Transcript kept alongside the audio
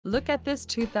Look at this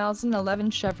 2011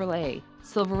 Chevrolet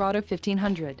Silverado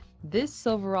 1500. This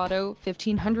Silverado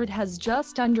 1500 has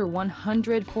just under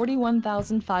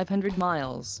 141,500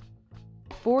 miles.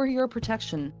 For your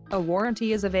protection, a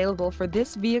warranty is available for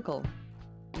this vehicle.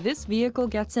 This vehicle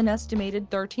gets an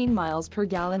estimated 13 miles per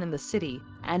gallon in the city,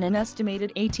 and an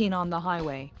estimated 18 on the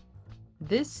highway.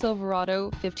 This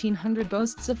Silverado 1500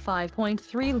 boasts a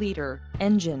 5.3-liter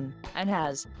engine, and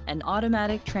has an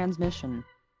automatic transmission.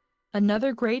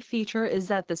 Another great feature is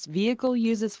that this vehicle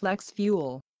uses flex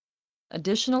fuel.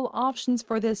 Additional options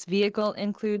for this vehicle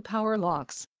include power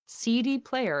locks, CD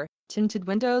player, tinted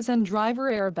windows and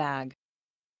driver airbag.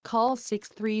 Call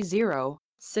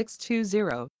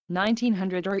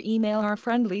 630-620-1900 or email our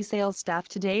friendly sales staff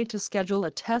today to schedule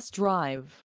a test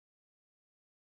drive.